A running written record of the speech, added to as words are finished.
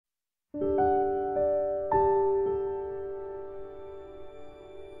Hey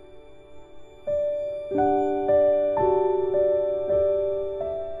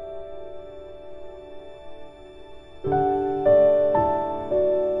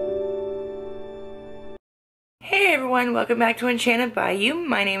everyone, welcome back to Enchanted Bayou.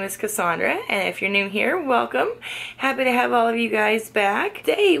 My name is Cassandra, and if you're new here, welcome. Happy to have all of you guys back.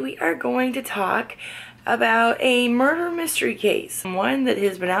 Today we are going to talk about a murder mystery case. One that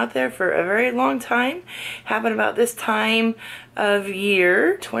has been out there for a very long time. Happened about this time of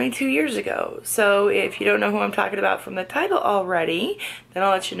year, 22 years ago. So if you don't know who I'm talking about from the title already, then I'll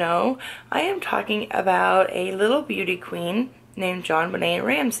let you know. I am talking about a little beauty queen named Jonbenet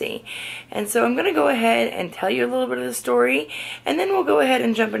Ramsey. And so I'm going to go ahead and tell you a little bit of the story, and then we'll go ahead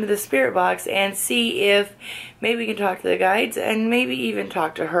and jump into the spirit box and see if maybe we can talk to the guides and maybe even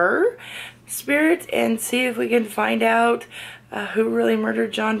talk to her spirit and see if we can find out who really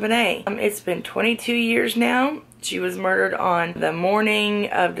murdered Jonbenet. It's been 22 years now. She was murdered on the morning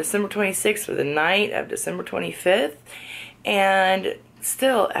of December 26th or the night of December 25th. And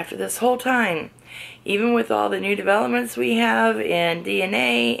still, after this whole time, even with all the new developments we have in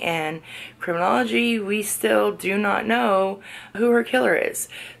DNA and criminology, we still do not know who her killer is.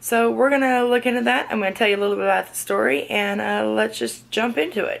 So we're going to look into that. I'm going to tell you a little bit about the story, and let's just jump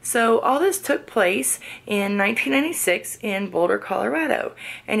into it. So all this took place in 1996 in Boulder, Colorado,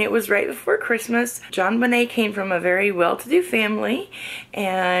 and it was right before Christmas. Jonbenet came from a very well-to-do family,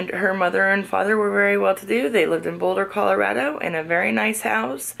 and her mother and father were very well-to-do. They lived in Boulder, Colorado in a very nice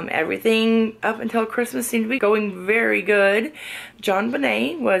house. Everything up until Christmas seemed to be going very good.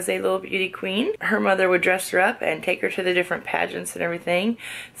 Jonbenet was a little beauty queen. Her mother would dress her up and take her to the different pageants and everything.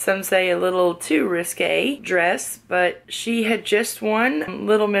 Some say a little too risque dress, but she had just won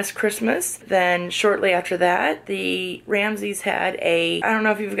Little Miss Christmas. Then shortly after that, the Ramseys had I don't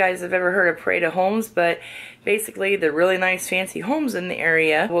know if you guys have ever heard of parade of homes, but basically the really nice fancy homes in the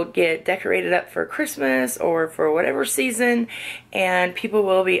area will get decorated up for Christmas or for whatever season, and people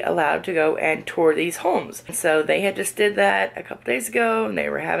will be allowed to go and tour these homes. So they had just did that a couple days ago, and they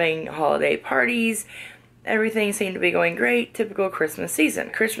were having holiday parties. Everything seemed to be going great, typical Christmas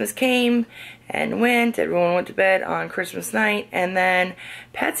season. Christmas came and went, everyone went to bed on Christmas night, and then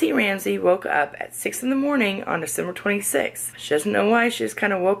Patsy Ramsey woke up at 6 in the morning on December 26th. She doesn't know why, she just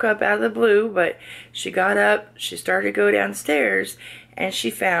kind of woke up out of the blue, but she got up, she started to go downstairs, and she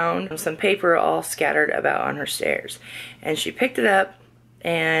found some paper all scattered about on her stairs. And she picked it up,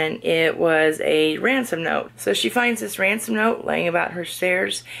 and it was a ransom note. So she finds this ransom note laying about her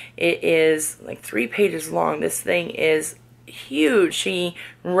stairs. It is like 3 pages long. This thing is huge. She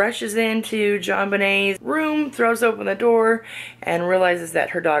rushes into Jonbenet's room, throws open the door, and realizes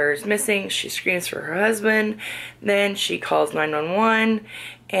that her daughter is missing. She screams for her husband. Then she calls 911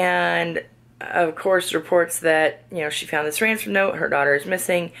 and of course reports that, you know, she found this ransom note, her daughter is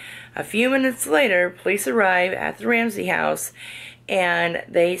missing. A few minutes later, police arrive at the Ramsey house, and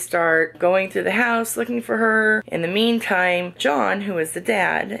they start going through the house looking for her. In the meantime, John, who is the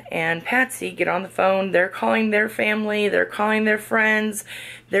dad, and Patsy get on the phone. They're calling their family, they're calling their friends,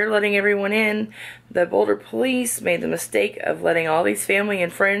 they're letting everyone in. The Boulder police made the mistake of letting all these family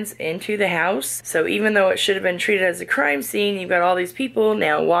and friends into the house. So even though it should have been treated as a crime scene, you've got all these people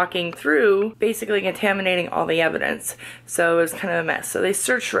now walking through, basically contaminating all the evidence. So it was kind of a mess. So they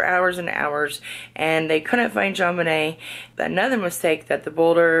searched for hours and hours, and they couldn't find Jonbenet. Another mistake that the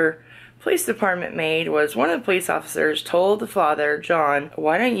Boulder Police Department made was one of the police officers told the father, John,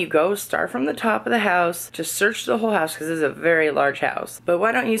 why don't you go start from the top of the house, just search the whole house, because this is a very large house, but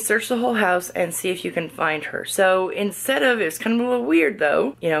why don't you search the whole house and see if you can find her. So instead of, it's kind of a little weird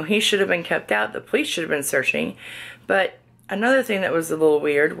though, you know, he should have been kept out, the police should have been searching, but another thing that was a little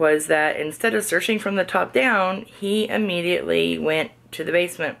weird was that instead of searching from the top down, he immediately went to the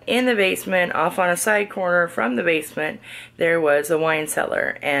basement. In the basement, off on a side corner from the basement, there was a wine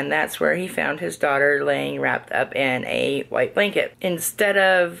cellar, and that's where he found his daughter laying wrapped up in a white blanket. Instead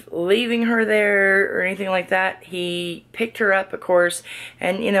of leaving her there or anything like that, he picked her up, of course,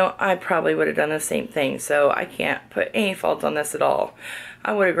 and you know, I probably would have done the same thing, so I can't put any fault on this at all.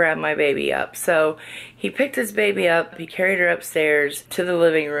 I would have grabbed my baby up. So he picked his baby up, he carried her upstairs to the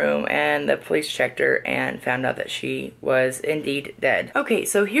living room, and the police checked her and found out that she was indeed dead. Okay,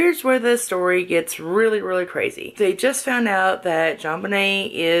 so here's where the story gets really, really crazy. They just found out that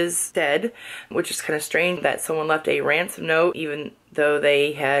Jonbenet is dead, which is kind of strange that someone left a ransom note even though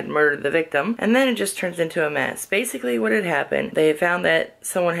they had murdered the victim. And then it just turns into a mess. Basically what had happened, they had found that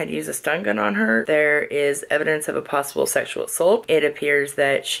someone had used a stun gun on her. There is evidence of a possible sexual assault. It appears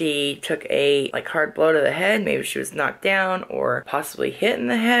that she took a hard blow to the head. Maybe she was knocked down or possibly hit in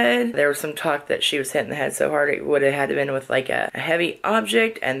the head. There was some talk that she was hit in the head so hard it would have had to been with like a heavy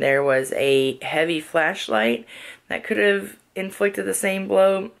object, and there was a heavy flashlight that could have inflicted the same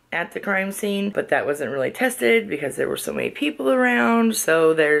blow at the crime scene, but that wasn't really tested because there were so many people around,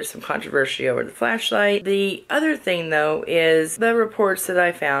 so there's some controversy over the flashlight. The other thing though is the reports that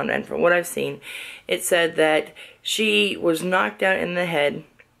I found, and from what I've seen, it said that she was knocked out in the head,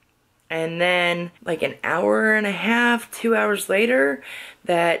 and then like an hour and a half, 2 hours later,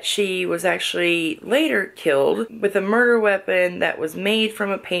 that she was actually later killed with a murder weapon that was made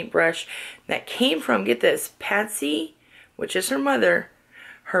from a paintbrush that came from, get this, Patsy, which is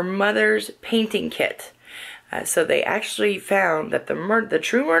her mother's painting kit. So they actually found that the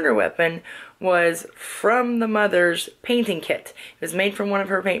true murder weapon was from the mother's painting kit. It was made from one of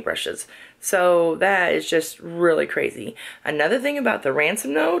her paintbrushes. So that is just really crazy. Another thing about the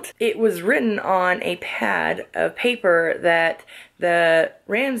ransom note, it was written on a pad of paper that the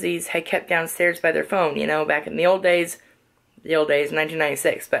Ramseys had kept downstairs by their phone. You know, back in the old days,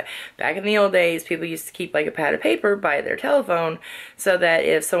 1996, but back in the old days, people used to keep like a pad of paper by their telephone so that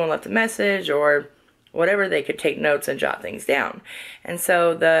if someone left a message or whatever, they could take notes and jot things down. And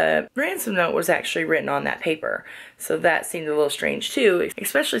so the ransom note was actually written on that paper. So that seemed a little strange too,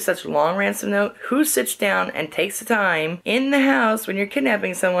 especially such a long ransom note. Who sits down and takes the time in the house when you're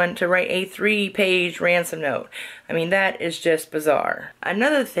kidnapping someone to write a 3-page ransom note? I mean, that is just bizarre.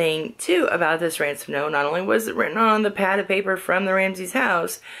 Another thing too about this ransom note, not only was it written on the pad of paper from the Ramseys'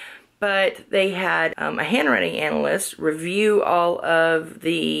 house, but they had a handwriting analyst review all of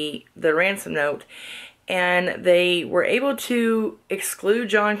the ransom note, and they were able to exclude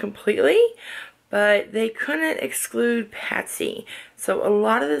John completely, but they couldn't exclude Patsy. So a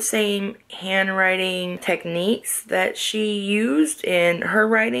lot of the same handwriting techniques that she used in her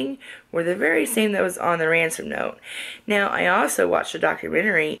writing were the very same that was on the ransom note. Now, I also watched a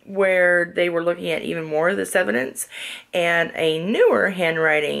documentary where they were looking at even more of this evidence, and a newer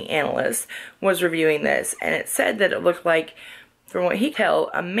handwriting analyst was reviewing this, and it said that it looked like, from what he could tell,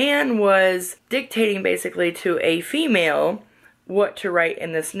 a man was dictating basically to a female what to write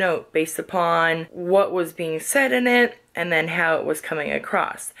in this note based upon what was being said in it and then how it was coming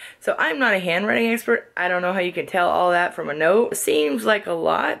across. So I'm not a handwriting expert. I don't know how you can tell all that from a note. It seems like a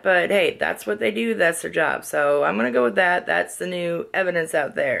lot, but hey, that's what they do. That's their job. So I'm going to go with that. That's the new evidence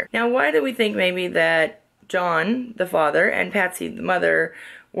out there. Now, why do we think maybe that John, the father, and Patsy, the mother,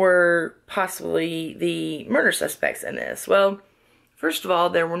 were possibly the murder suspects in this? Well, first of all,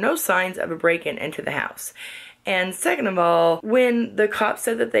 there were no signs of a break-in into the house. And second of all, when the cops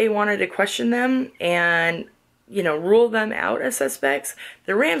said that they wanted to question them and, you know, rule them out as suspects,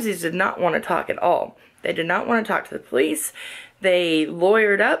 the Ramseys did not want to talk at all. They did not want to talk to the police. They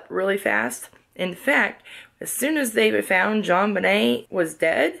lawyered up really fast. In fact, as soon as they found Jonbenet was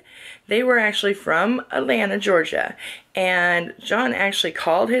dead, they were actually from Atlanta, Georgia. And John actually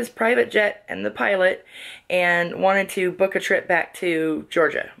called his private jet and the pilot and wanted to book a trip back to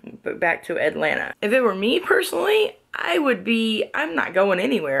Georgia, back to Atlanta. If it were me personally, I'm not going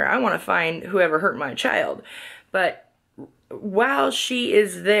anywhere. I want to find whoever hurt my child. But while she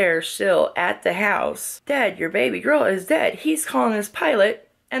is there still at the house, Dad, your baby girl is dead. He's calling his pilot,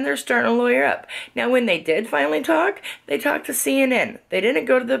 and they're starting to lawyer up. Now, when they did finally talk, they talked to CNN. They didn't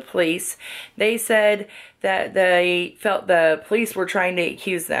go to the police. They said that they felt the police were trying to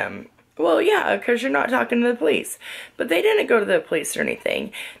accuse them. Well, yeah, because you're not talking to the police. But they didn't go to the police or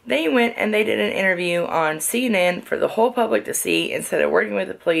anything. They went and they did an interview on CNN for the whole public to see instead of working with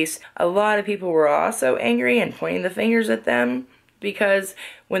the police. A lot of people were also angry and pointing the fingers at them because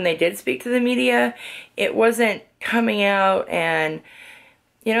when they did speak to the media, it wasn't coming out and,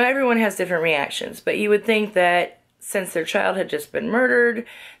 you know, everyone has different reactions. But you would think that since their child had just been murdered,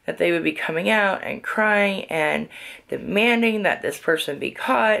 that they would be coming out and crying and demanding that this person be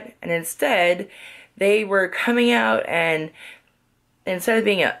caught. And instead, they were coming out and instead of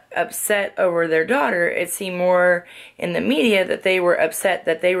being upset over their daughter, it seemed more in the media that they were upset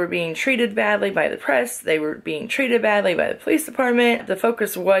that they were being treated badly by the press, they were being treated badly by the police department. The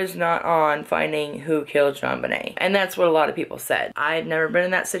focus was not on finding who killed Jonbenet. And that's what a lot of people said. I've never been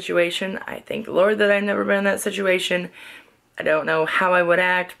in that situation. I thank the Lord that I've never been in that situation. I don't know how I would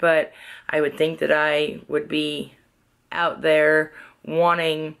act, but I would think that I would be out there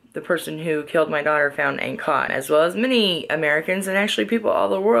wanting the person who killed my daughter found and caught, as well as many Americans and actually people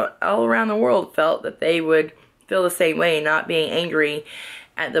all around the world felt that they would feel the same way, not being angry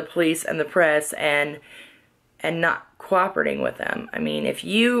at the police and the press and not cooperating with them. I mean, if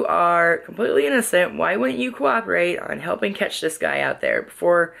you are completely innocent, why wouldn't you cooperate on helping catch this guy out there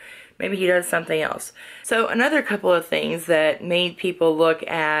before maybe he does something else? So another couple of things that made people look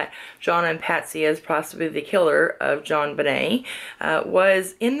at John and Patsy as possibly the killer of Jonbenet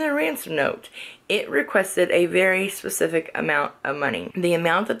was in the ransom note. It requested a very specific amount of money. The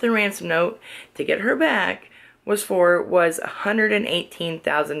amount that the ransom note to get her back was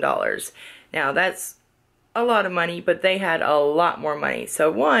 $118,000. Now that's a lot of money, but they had a lot more money. So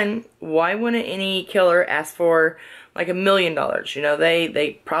one, why wouldn't any killer ask for like $1 million? You know,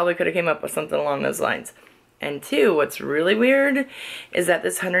 they probably could have came up with something along those lines. And two, what's really weird is that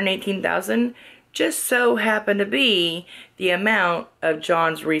this $118,000 just so happened to be the amount of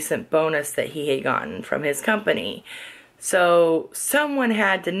John's recent bonus that he had gotten from his company. So someone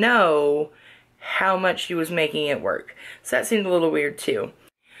had to know how much he was making it work. So that seemed a little weird too.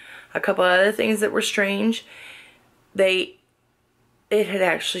 A couple other things that were strange. It had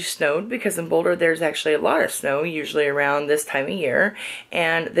actually snowed, because in Boulder there's actually a lot of snow, usually around this time of year,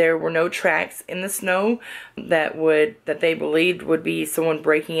 and there were no tracks in the snow that they believed would be someone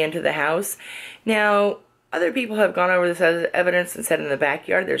breaking into the house. Now, other people have gone over this as evidence and said in the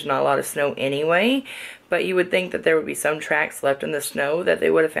backyard there's not a lot of snow anyway, but you would think that there would be some tracks left in the snow that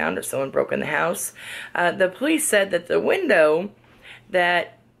they would have found if someone broke in the house. The police said that the window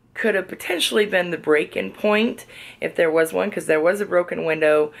that could have potentially been the break-in point, if there was one, because there was a broken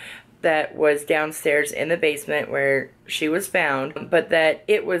window that was downstairs in the basement where she was found, but that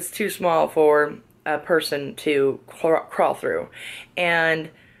it was too small for a person to crawl through. And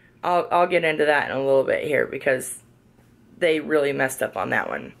I'll get into that in a little bit here, because they really messed up on that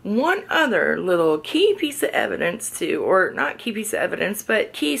one. One other little key piece of evidence or not key piece of evidence,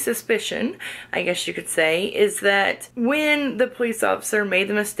 but key suspicion, I guess you could say, is that when the police officer made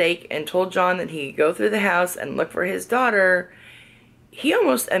the mistake and told John that he could go through the house and look for his daughter, he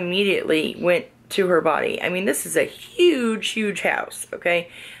almost immediately went to her body. I mean, this is a huge, huge house, okay?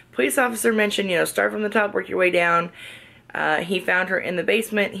 Police officer mentioned, you know, start from the top, work your way down. He found her in the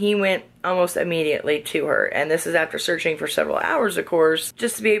basement. He went almost immediately to her. And this is after searching for several hours, of course,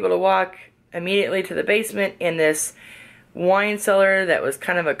 just to be able to walk immediately to the basement in this wine cellar that was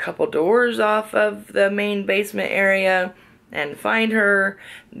kind of a couple doors off of the main basement area and find her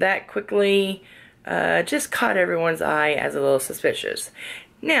that quickly just caught everyone's eye as a little suspicious.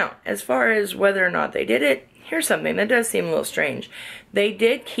 Now, as far as whether or not they did it, here's something that does seem a little strange. They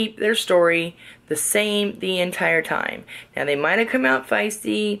did keep their story the same the entire time. Now, they might have come out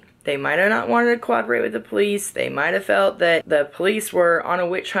feisty. They might have not wanted to cooperate with the police. They might have felt that the police were on a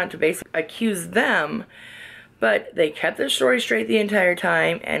witch hunt to basically accuse them. But they kept their story straight the entire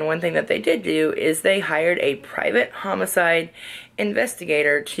time, and one thing that they did do is they hired a private homicide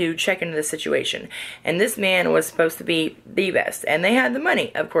investigator to check into the situation. And this man was supposed to be the best, and they had the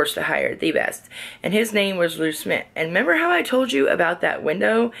money, of course, to hire the best. And his name was Lou Smith. And remember how I told you about that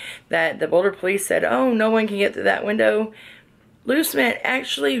window that the Boulder police said, oh, no one can get through that window? Lou Smith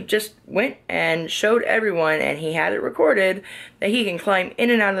actually just went and showed everyone, and he had it recorded, that he can climb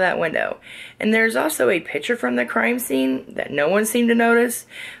in and out of that window. And there's also a picture from the crime scene that no one seemed to notice,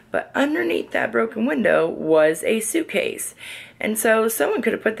 but underneath that broken window was a suitcase. And so someone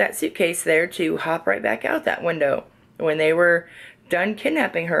could have put that suitcase there to hop right back out that window when they were done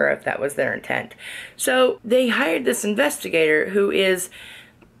kidnapping her, if that was their intent. So they hired this investigator who is,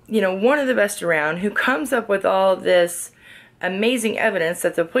 you know, one of the best around, who comes up with all this amazing evidence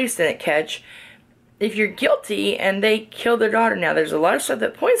that the police didn't catch. If you're guilty and they killed their daughter, now there's a lot of stuff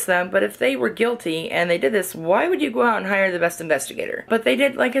that points to them, but if they were guilty and they did this, why would you go out and hire the best investigator? But they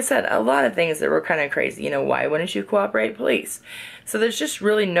did, like I said, a lot of things that were kind of crazy. You know, why wouldn't you cooperate police? So there's just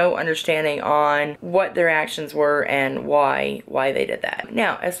really no understanding on what their actions were and why they did that.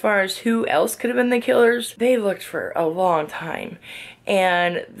 Now, as far as who else could have been the killers, they looked for a long time,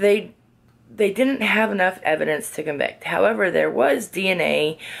 and they didn't have enough evidence to convict. However, there was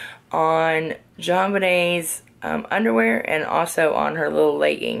DNA on Jonbenet's underwear and also on her little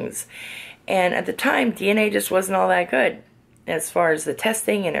leggings. And at the time, DNA just wasn't all that good as far as the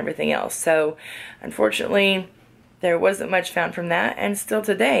testing and everything else. So, unfortunately, there wasn't much found from that. And still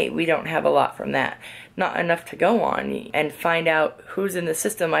today, we don't have a lot from that. Not enough to go on and find out who's in the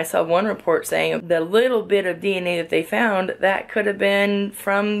system. I saw one report saying the little bit of DNA that they found, that could have been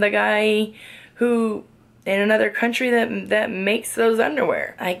from the guy who in another country that makes those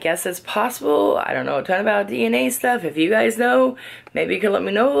underwear. I guess it's possible. I don't know a ton about DNA stuff. If you guys know, maybe you can let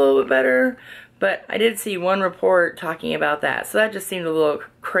me know a little bit better. But I did see one report talking about that, so that just seemed a little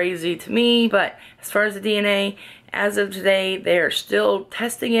crazy to me. But as far as the DNA, as of today, they are still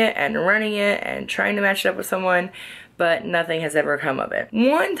testing it and running it and trying to match it up with someone, but nothing has ever come of it.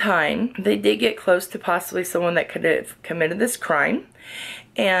 One time, they did get close to possibly someone that could have committed this crime,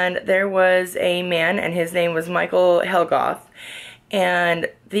 and there was a man, and his name was Michael Helgoth, and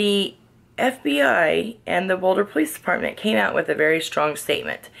the FBI and the Boulder Police Department came out with a very strong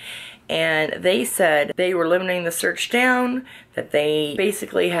statement. And they said they were limiting the search down, that they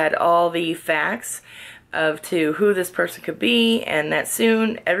basically had all the facts to who this person could be, and that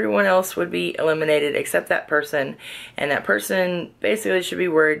soon everyone else would be eliminated except that person, and that person basically should be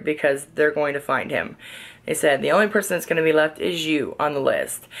worried because they're going to find him. They said the only person that's going to be left is you on the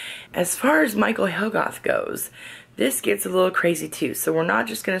list. As far as Michael Helgoth goes, this gets a little crazy too. So we're not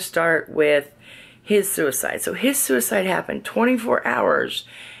just going to start with his suicide. So his suicide happened 24 hours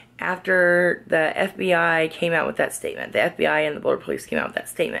after the FBI came out with that statement. The FBI and the Boulder Police came out with that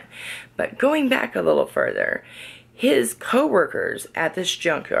statement. But going back a little further, his co-workers at this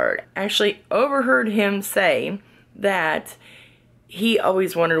junkyard actually overheard him say that he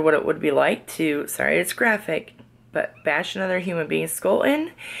always wondered what it would be like to, sorry it's graphic, but bash another human being's skull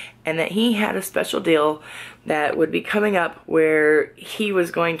in, and that he had a special deal that would be coming up where he was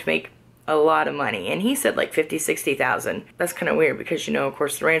going to make a lot of money. And he said like 50, 60,000. That's kind of weird because, you know, of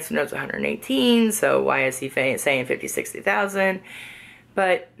course the ransom note's 118, so why is he saying 50, 60,000?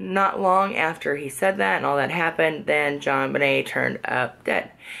 But not long after he said that and all that happened, then Jonbenet turned up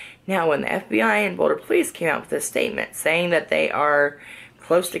dead. Now when the FBI and Boulder Police came out with this statement saying that they are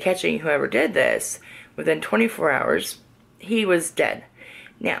close to catching whoever did this, within 24 hours, he was dead.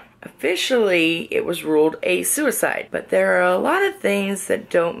 Now, officially, it was ruled a suicide, but there are a lot of things that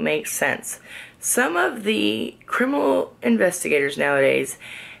don't make sense. Some of the criminal investigators nowadays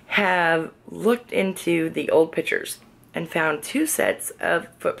have looked into the old pictures and found 2 sets of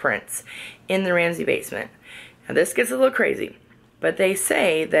footprints in the Ramsey basement. Now, this gets a little crazy, but they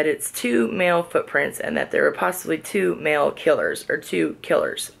say that it's 2 male footprints and that there are possibly 2 male killers, or 2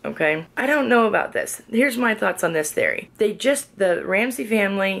 killers, okay? I don't know about this. Here's my thoughts on this theory. The Ramsey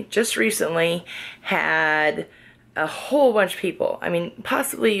family just recently had a whole bunch of people, I mean,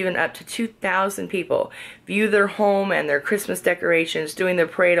 possibly even up to 2,000 people, view their home and their Christmas decorations, doing their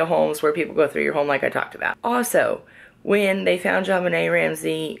parade of homes where people go through your home like I talked about. Also, when they found Jonbenet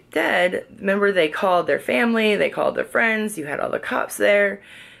Ramsey dead, remember they called their family, they called their friends, you had all the cops there.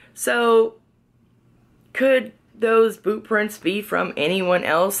 So, could those boot prints be from anyone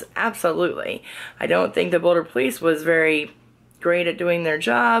else? Absolutely. I don't think the Boulder Police was very great at doing their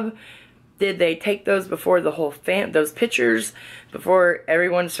job. Did they take those before the whole those pictures, before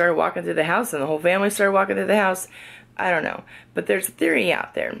everyone started walking through the house and the whole family started walking through the house? I don't know. But there's a theory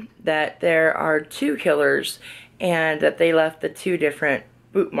out there that there are 2 killers and that they left the 2 different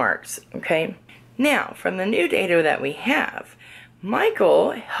boot marks, okay? Now, from the new data that we have,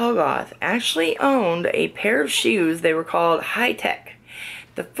 Michael Helgoth actually owned a pair of shoes. They were called High Tech.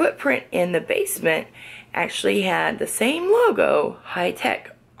 The footprint in the basement actually had the same logo, High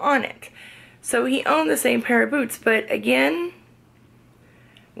Tech, on it. So he owned the same pair of boots, but again,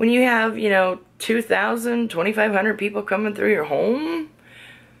 when you have, you know, 2,000, 2,500 people coming through your home,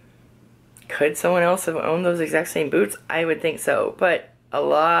 could someone else have owned those exact same boots? I would think so, but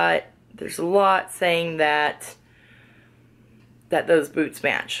there's a lot saying that those boots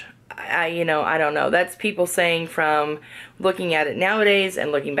match. I don't know. That's people saying from looking at it nowadays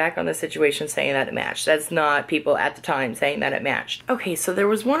and looking back on the situation saying that it matched. That's not people at the time saying that it matched. Okay, so there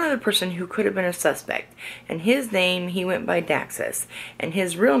was one other person who could have been a suspect, and his name, he went by Daxus, and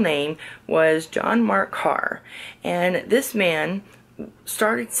his real name was John Mark Carr. And this man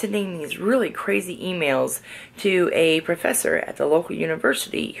started sending these really crazy emails to a professor at the local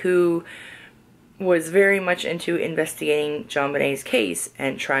university who was very much into investigating Jonbenet's case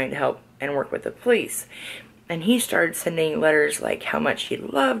and trying to help and work with the police. And he started sending letters like how much he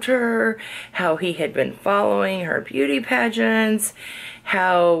loved her, how he had been following her beauty pageants,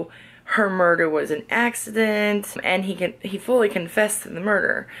 how her murder was an accident, and he fully confessed to the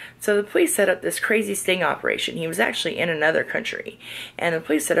murder. So the police set up this crazy sting operation. He was actually in another country, and the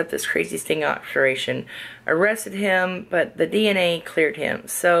police set up this crazy sting operation, arrested him, but the DNA cleared him.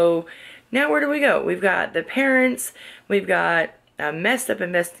 So now where do we go? We've got the parents, we've got a messed up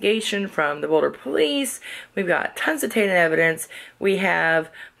investigation from the Boulder Police, we've got tons of tainted evidence, we have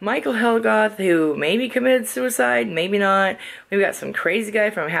Michael Helgoth who maybe committed suicide, maybe not, we've got some crazy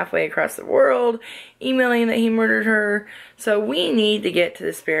guy from halfway across the world emailing that he murdered her. So we need to get to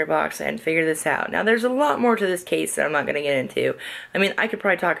the spirit box and figure this out. Now there's a lot more to this case that I'm not going to get into. I mean, I could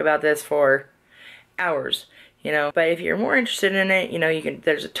probably talk about this for hours, you know. But if you're more interested in it, you know,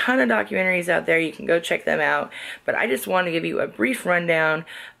 there's a ton of documentaries out there. You can go check them out. But I just want to give you a brief rundown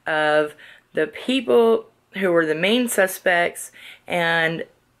of the people who were the main suspects and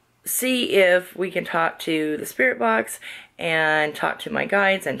see if we can talk to the spirit box and talk to my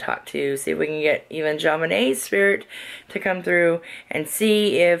guides and see if we can get even Jonbenet's spirit to come through and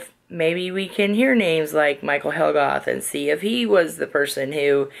see if maybe we can hear names like Michael Helgoth and see if he was the person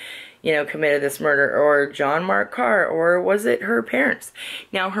who, you know, committed this murder, or John Mark Carr, or was it her parents?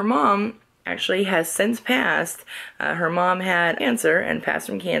 Now, her mom actually has since passed. Her mom had cancer and passed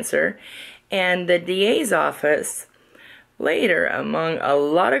from cancer, and the DA's office later, among a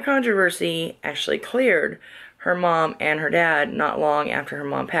lot of controversy, actually cleared her mom and her dad not long after her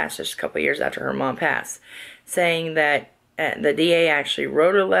mom passed, just a couple years after her mom passed, saying that the DA actually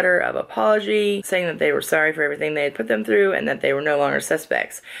wrote a letter of apology, saying that they were sorry for everything they had put them through and that they were no longer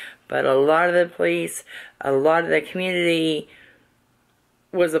suspects. But a lot of the police, a lot of the community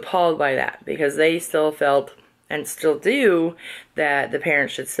was appalled by that, because they still felt, and still do, that the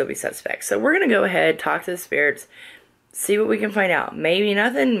parents should still be suspects. So we're going to go ahead, talk to the spirits, see what we can find out. Maybe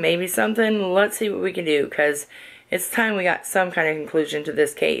nothing, maybe something. Let's see what we can do, because it's time we got some kind of conclusion to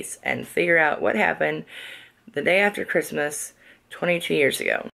this case and figure out what happened the day after Christmas 22 years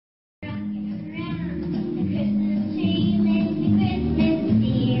ago.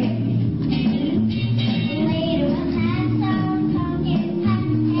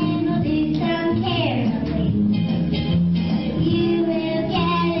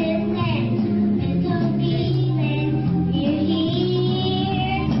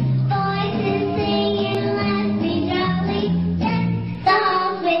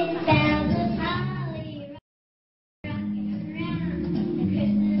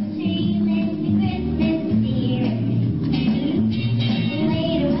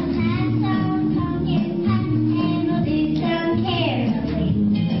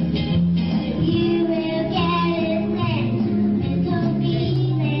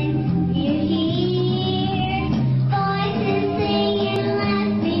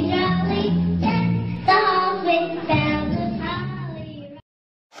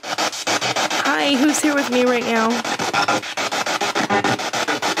 Hi, who's here with me right now?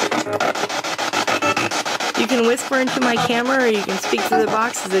 You can whisper into my camera, or you can speak to the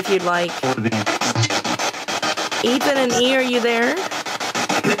boxes if you'd like. Ethan and E, are you there?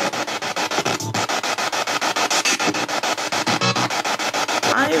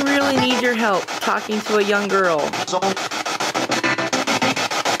 I really need your help talking to a young girl.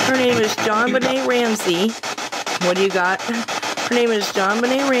 Her name is Jonbenet Ramsey. What do you got? Her name is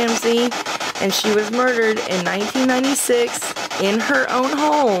Jonbenet Ramsey, and she was murdered in 1996 in her own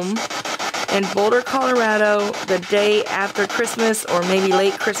home in Boulder, Colorado, the day after Christmas, or maybe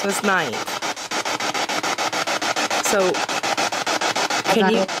late Christmas night. So,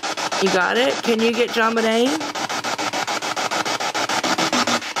 you got it? Can you get Jonbenet?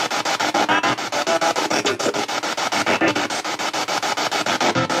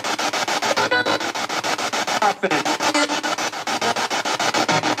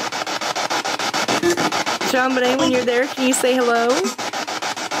 Jonbenet, when you're there, can you say hello?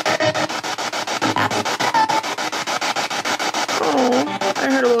 Oh,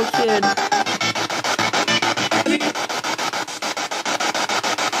 I heard a little kid.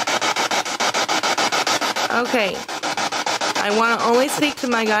 Okay. I want to only speak to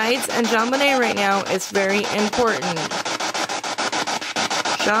my guides and Jonbenet right now. It's very important.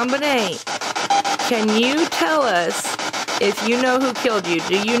 Jonbenet, can you tell us if you know who killed you?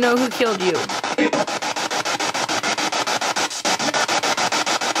 Do you know who killed you?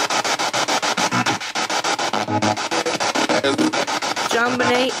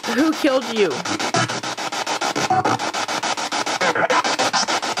 Jonbenet, who killed you?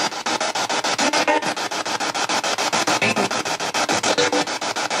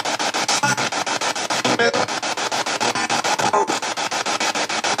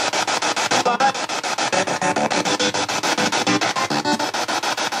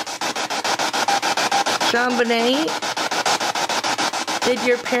 Jonbenet, did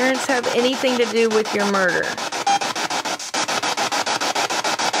your parents have anything to do with your murder?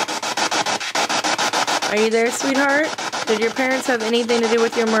 Are you there, sweetheart? Did your parents have anything to do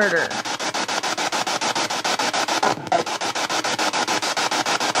with your murder?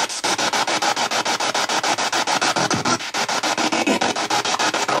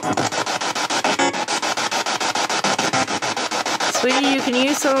 Sweetie, you can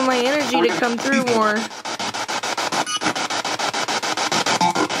use some of my energy to come through more.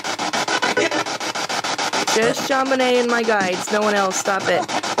 Just Jonbenet and my guides, no one else. Stop it.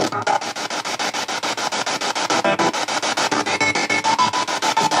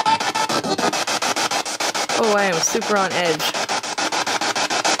 Oh, I am super on edge.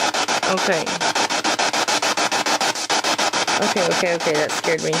 Okay. Okay, that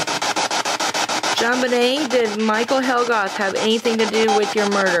scared me. Jonbenet, did Michael Helgoth have anything to do with your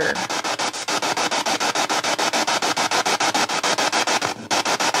murder?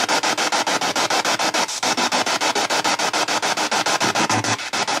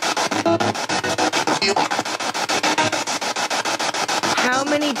 How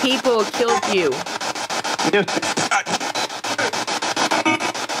many people killed you?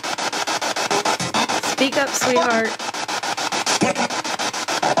 Speak up, sweetheart.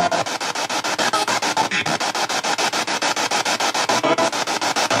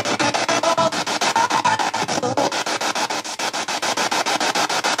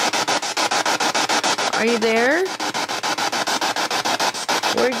 Are you there?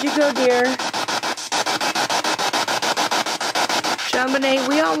 Where'd you go, dear? Jonbenet,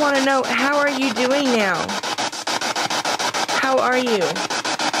 we all want to know, how are you doing now? How are you?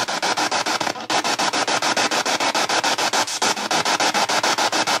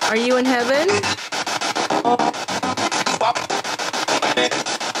 Are you in heaven?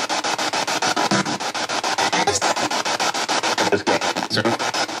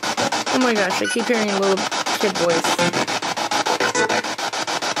 Oh my gosh, I keep hearing a little kid voice.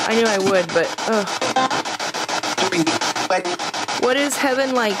 I knew I would, but ugh. What is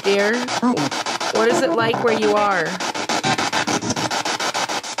heaven like, dear? What is it like where you are?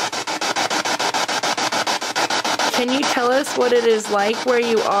 Can you tell us what it is like where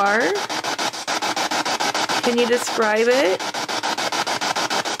you are? Can you describe it?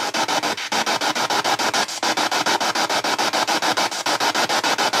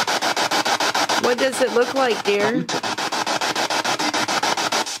 What does it look like, dear?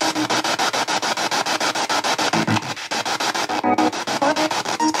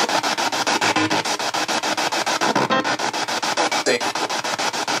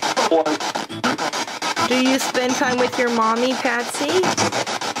 Do you spend time with your mommy, Patsy?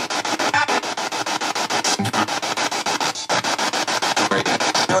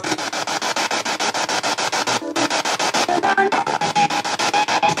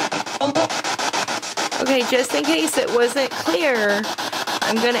 Okay, just in case it wasn't clear,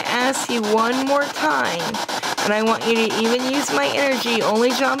 I'm going to ask you one more time, and I want you to even use my energy,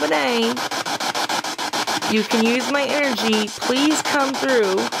 only Jonbenet. You can use my energy, please come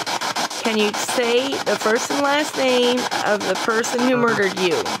through. Can you say the first and last name of the person who murdered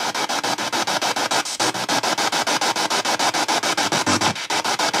you?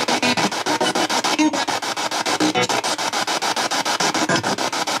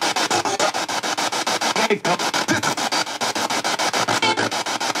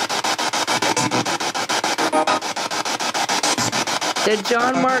 Did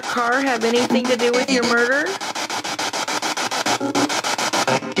John Mark Carr have anything to do with your murder?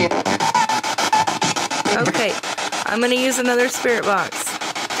 Okay, I'm going to use another spirit box.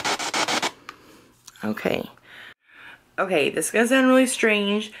 Okay. Okay, this is going to sound really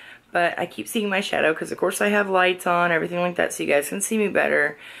strange, but I keep seeing my shadow because of course I have lights on, everything like that, so you guys can see me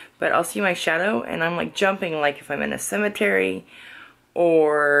better. But I'll see my shadow and I'm like jumping like if I'm in a cemetery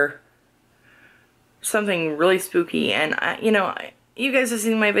or something really spooky. And you guys have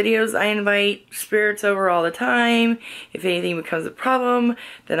seen my videos, I invite spirits over all the time. If anything becomes a problem,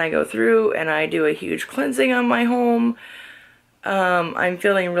 then I go through and I do a huge cleansing on my home. I'm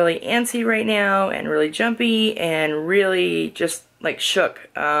feeling really antsy right now and really jumpy and really just like shook.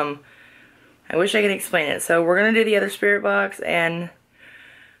 I wish I could explain it. So we're going to do the other spirit box and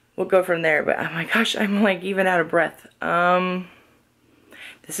we'll go from there. But oh my gosh, I'm like even out of breath.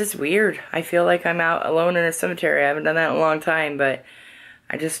 This is weird. I feel like I'm out alone in a cemetery. I haven't done that in a long time, but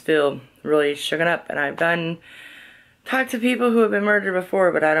I just feel really shooken up. And I've talked to people who have been murdered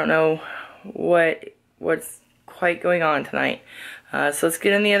before, but I don't know what's quite going on tonight. So let's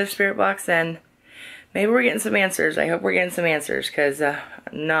get in the other spirit box and maybe we're getting some answers. I hope we're getting some answers because I'm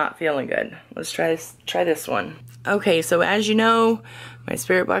not feeling good. Let's try this one. Okay, so as you know, my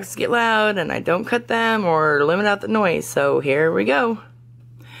spirit boxes get loud and I don't cut them or limit out the noise. So here we go.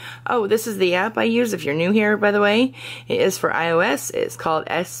 Oh, this is the app I use if you're new here, by the way. It is for iOS. It's called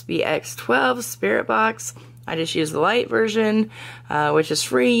SBX12 Spirit Box. I just use the light version, which is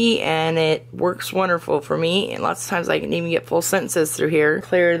free, and it works wonderful for me. And lots of times I can even get full sentences through here,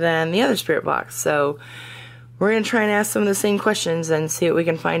 clearer than the other Spirit Box. So we're going to try and ask some of the same questions and see what we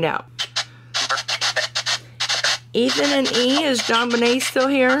can find out. Ethan and E, is Jonbenet still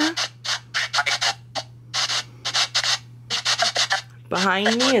here?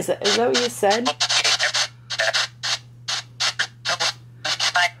 Behind me? Is that what you said?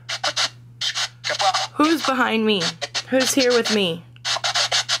 Who's behind me? Who's here with me?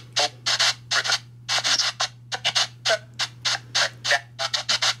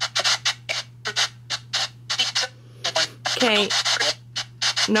 Okay.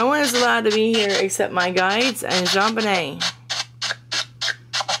 No one is allowed to be here except my guides and Jonbenet.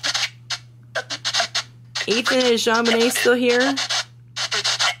 Ethan, is Jonbenet still here?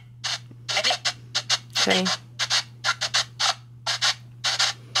 Okay.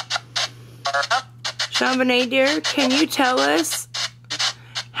 Jonbenet, dear, can you tell us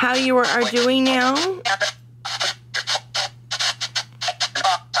how you are doing now?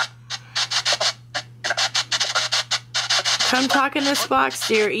 Come talk in this box,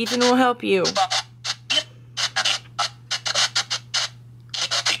 dear. Ethan will help you.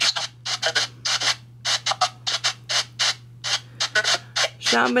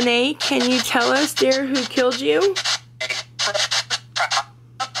 Jonbenet, can you tell us, dear, who killed you?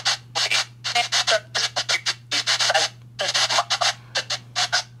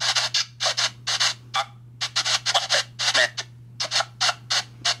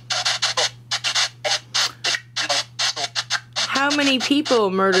 How many people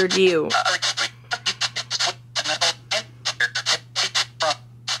murdered you?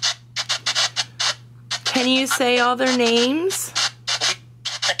 Can you say all their names?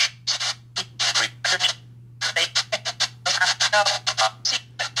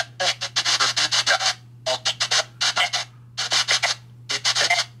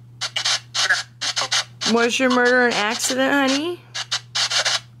 Was your murder an accident, honey?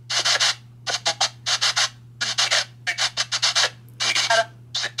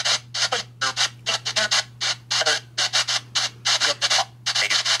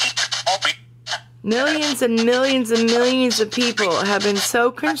 Millions and millions and millions of people have been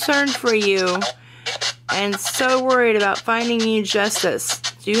so concerned for you and so worried about finding you justice.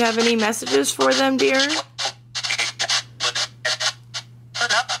 Do you have any messages for them, dear?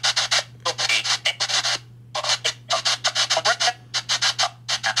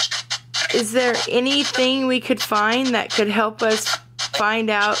 Is there anything we could find that could help us find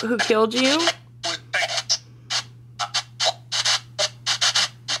out who killed you?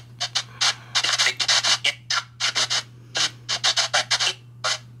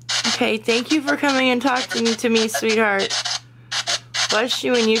 Okay, thank you for coming and talking to me, sweetheart. Bless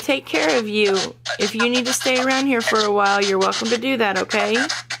you, and you take care of you. If you need to stay around here for a while, you're welcome to do that, okay?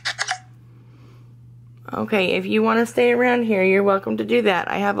 Okay, if you want to stay around here, you're welcome to do that.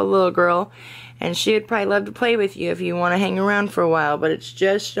 I have a little girl, and she would probably love to play with you if you want to hang around for a while, but it's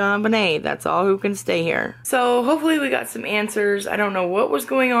just Jonbenet. That's all who can stay here. So hopefully we got some answers. I don't know what was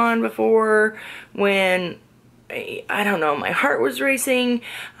going on before when, I don't know, my heart was racing.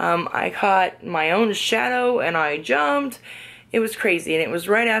 I caught my own shadow and I jumped. It was crazy, and it was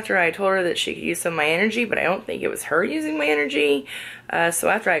right after I told her that she could use some of my energy, but I don't think it was her using my energy. So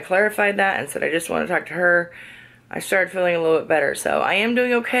after I clarified that and said I just want to talk to her, I started feeling a little bit better. So I am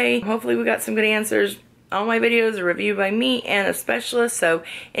doing okay. Hopefully we got some good answers. All my videos are reviewed by me and a specialist, so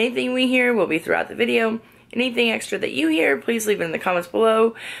anything we hear will be throughout the video. Anything extra that you hear, please leave it in the comments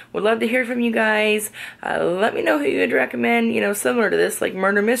below. Would love to hear from you guys. Let me know who you would recommend, you know, similar to this, like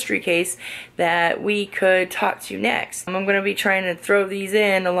murder mystery case, that we could talk to next. I'm going to be trying to throw these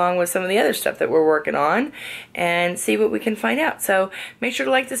in along with some of the other stuff that we're working on and see what we can find out. So make sure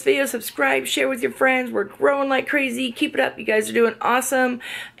to like this video, subscribe, share with your friends. We're growing like crazy. Keep it up. You guys are doing awesome.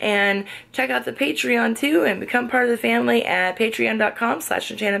 And check out the Patreon too and become part of the family at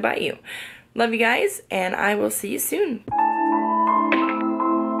patreon.com/enchantedbayou. Love you guys, and I will see you soon.